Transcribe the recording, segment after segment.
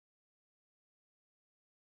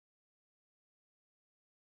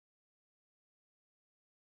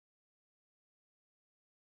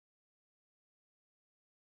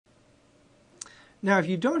Now, if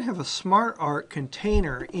you don't have a SmartArt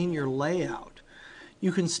container in your layout,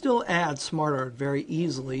 you can still add SmartArt very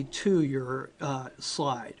easily to your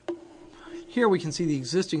slide. Here we can see the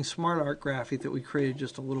existing SmartArt graphic that we created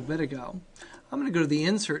just a little bit ago. I'm going to go to the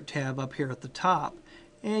Insert tab up here at the top,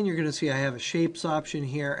 and you're going to see I have a Shapes option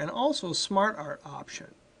here and also a SmartArt option.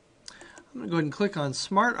 I'm going to go ahead and click on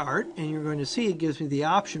SmartArt, and you're going to see it gives me the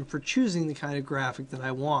option for choosing the kind of graphic that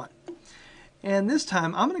I want. And this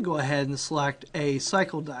time I'm going to go ahead and select a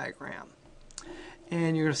cycle diagram.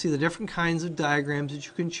 And you're going to see the different kinds of diagrams that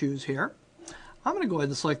you can choose here. I'm going to go ahead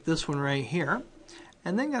and select this one right here,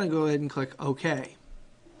 and then going to go ahead and click OK.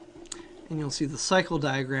 And you'll see the cycle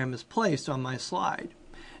diagram is placed on my slide.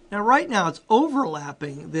 Now right now it's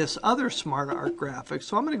overlapping this other SmartArt graphic,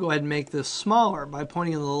 so I'm going to go ahead and make this smaller by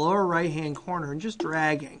pointing in the lower right hand corner and just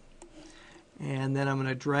dragging. And then I'm going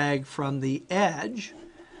to drag from the edge,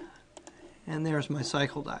 and there's my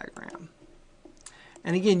cycle diagram.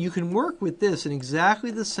 And again, you can work with this in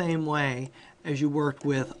exactly the same way as you worked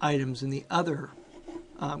with items in the other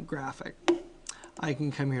graphic. I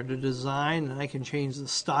can come here to Design, and I can change the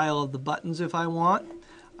style of the buttons if I want.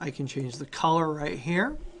 I can change the color right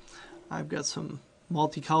here. I've got some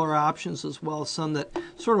multicolor options as well as some that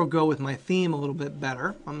sort of go with my theme a little bit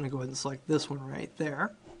better. I'm going to go ahead and select this one right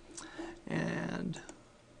there. And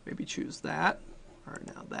maybe choose that, or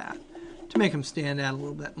now that, to make them stand out a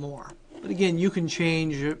little bit more. But again, you can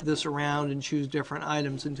change this around and choose different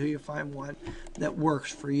items until you find one that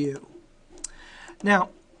works for you. Now,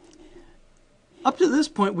 up to this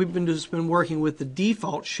point, we've just been working with the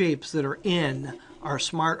default shapes that are in our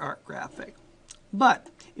SmartArt graphic. But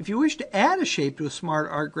if you wish to add a shape to a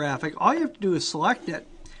SmartArt graphic, all you have to do is select it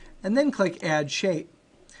and then click Add Shape.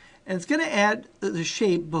 And it's going to add the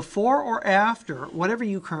shape before or after whatever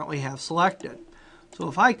you currently have selected. So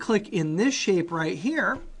if I click in this shape right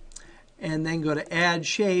here, and then go to Add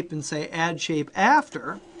Shape and say Add Shape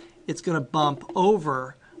After, it's going to bump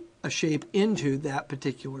over a shape into that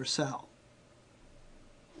particular cell.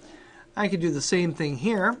 I can do the same thing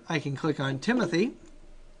here. I can click on Timothy,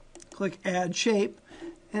 click Add Shape,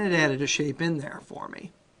 and it added a shape in there for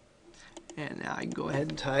me. And now I can go ahead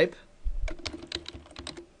and type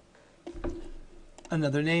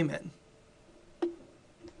another name in.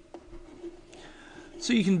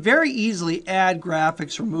 So you can very easily add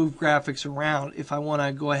graphics or move graphics around. If I want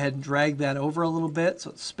to go ahead and drag that over a little bit so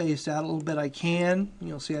it's spaced out a little bit, I can.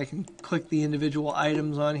 You'll see I can click the individual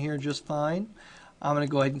items on here just fine. I'm going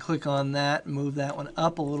to go ahead and click on that and move that one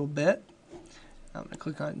up a little bit. I'm going to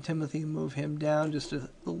click on Timothy and move him down just a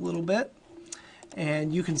little bit.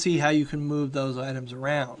 And you can see how you can move those items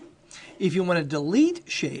around. If you want to delete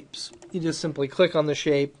shapes, you just simply click on the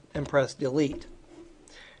shape and press Delete.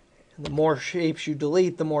 And the more shapes you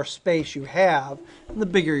delete, the more space you have, and the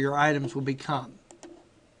bigger your items will become.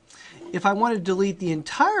 If I want to delete the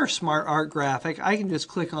entire SmartArt graphic, I can just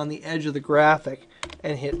click on the edge of the graphic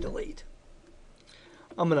and hit Delete.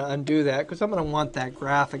 I'm going to undo that because I'm going to want that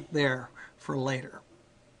graphic there for later.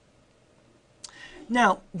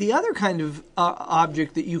 Now, the other kind of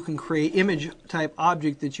object that you can create, image type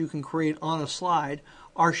object that you can create on a slide,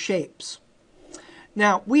 are shapes.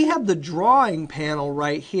 Now, we have the drawing panel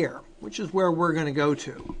right here, which is where we're going to go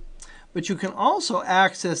to. But you can also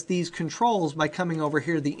access these controls by coming over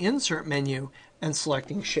here to the Insert menu and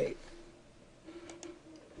selecting Shape.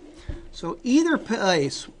 So either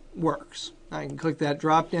place works. I can click that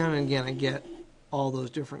drop down, and again, I get all those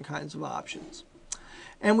different kinds of options.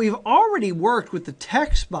 And we've already worked with the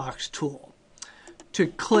text box tool to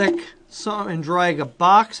click and drag a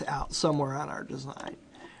box out somewhere on our design.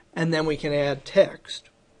 And then we can add text.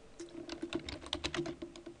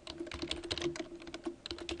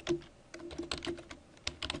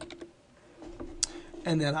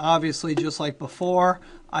 And then obviously, just like before,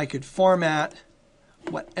 I could format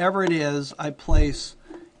whatever it is I place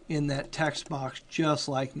in that text box just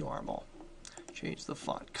like normal. Change the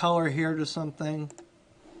font color here to something.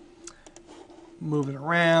 Move it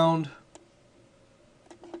around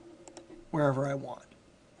wherever I want.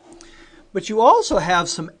 But you also have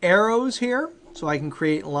some arrows here, so I can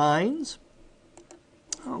create lines.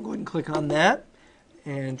 I'll go ahead and click on that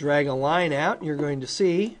and drag a line out, and you're going to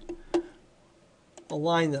see a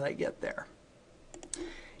line that I get there.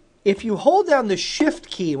 If you hold down the Shift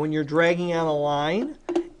key when you're dragging out a line,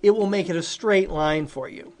 it will make it a straight line for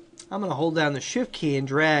you. I'm going to hold down the Shift key and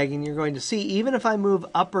drag, and you're going to see even if I move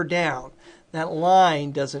up or down, that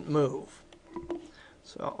line doesn't move.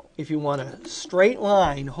 So if you want a straight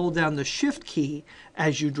line, hold down the Shift key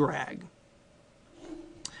as you drag.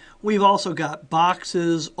 We've also got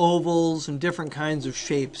boxes, ovals, and different kinds of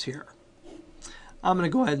shapes here. I'm going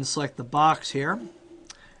to go ahead and select the box here.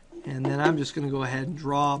 And then I'm just going to go ahead and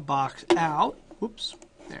draw a box out. Whoops,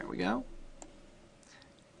 there we go.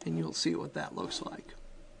 And you'll see what that looks like.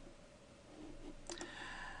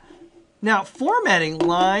 Now, formatting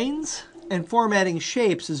lines and formatting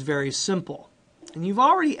shapes is very simple. And you've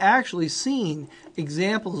already actually seen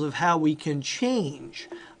examples of how we can change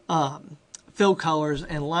fill colors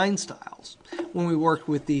and line styles when we worked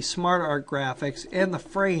with the SmartArt graphics and the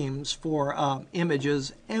frames for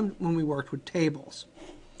images, and when we worked with tables.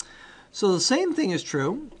 So the same thing is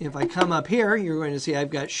true. If I come up here, you're going to see I've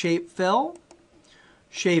got shape fill,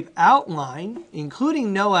 shape outline,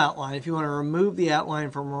 including no outline if you want to remove the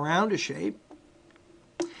outline from around a shape.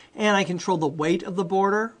 And I control the weight of the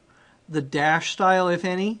border, the dash style if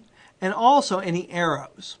any, and also any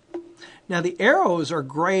arrows. Now the arrows are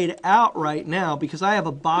grayed out right now because I have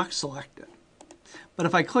a box selected. But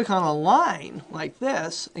if I click on a line like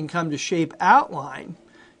this and come to shape outline,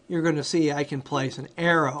 you're going to see I can place an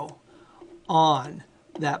arrow on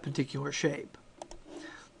that particular shape.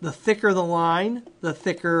 The thicker the line, the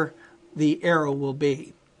thicker the arrow will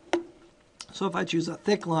be. So if I choose a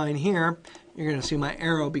thick line here, you're going to see my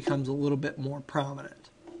arrow becomes a little bit more prominent.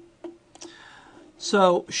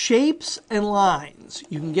 So shapes and lines,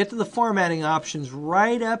 you can get to the formatting options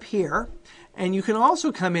right up here. And you can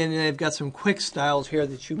also come in and they've got some quick styles here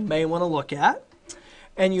that you may want to look at.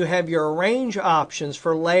 And you have your arrange options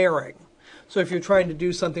for layering. So if you're trying to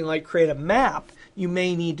do something like create a map, you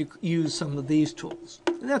may need to use some of these tools.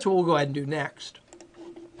 And that's what we'll go ahead and do next.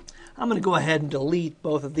 I'm going to go ahead and delete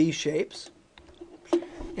both of these shapes.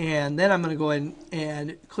 And then I'm going to go ahead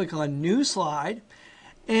and click on New Slide.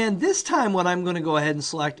 And this time what I'm going to go ahead and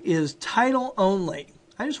select is Title Only.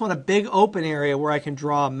 I just want a big open area where I can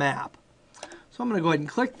draw a map. So I'm going to go ahead and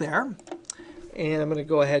click there. And I'm going to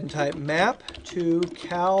go ahead and type Map to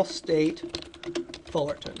Cal State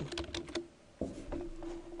Fullerton.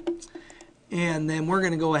 And then we're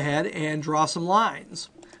going to go ahead and draw some lines.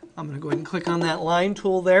 I'm going to go ahead and click on that line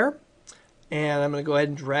tool there. And I'm going to go ahead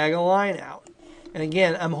and drag a line out. And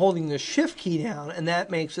again, I'm holding the Shift key down, and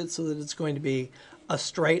that makes it so that it's going to be a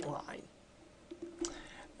straight line.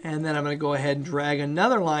 And then I'm going to go ahead and drag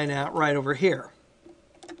another line out right over here.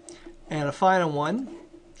 And a final one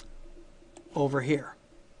over here.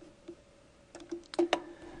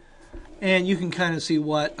 And you can kind of see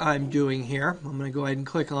what I'm doing here. I'm going to go ahead and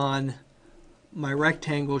click on my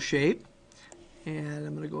rectangle shape. And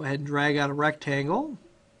I'm going to go ahead and drag out a rectangle.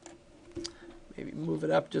 Maybe move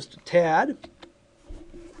it up just a tad.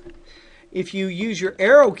 If you use your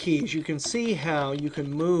arrow keys, you can see how you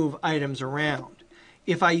can move items around.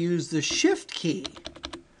 If I use the Shift key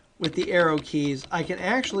with the arrow keys, I can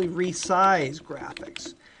actually resize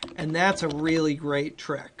graphics. And that's a really great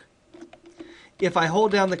trick. If I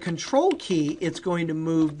hold down the Control key, it's going to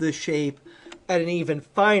move the shape at an even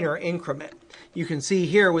finer increment. You can see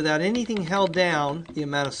here, without anything held down, the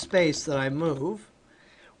amount of space that I move.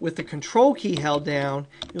 With the Control key held down,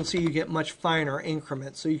 you'll see you get much finer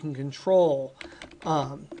increments, so you can control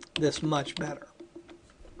this much better.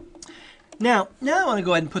 Now I want to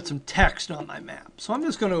go ahead and put some text on my map. So I'm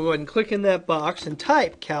just going to go ahead and click in that box and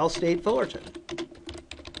type Cal State Fullerton.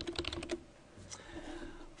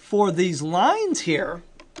 For these lines here,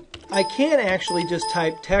 I can't actually just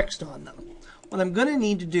type text on them. What I'm going to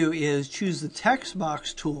need to do is choose the text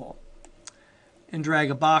box tool and drag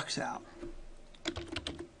a box out.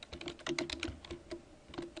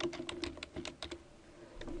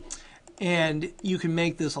 And you can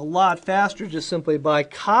make this a lot faster just simply by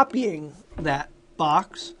copying that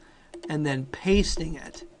box and then pasting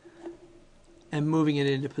it and moving it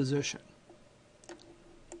into position.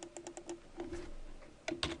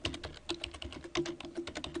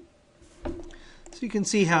 So you can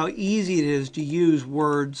see how easy it is to use to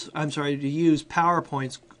use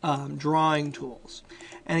PowerPoint's drawing tools.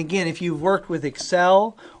 And again, if you've worked with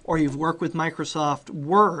Excel or you've worked with Microsoft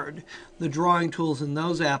Word, the drawing tools in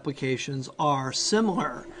those applications are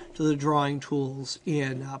similar to the drawing tools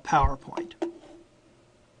in PowerPoint.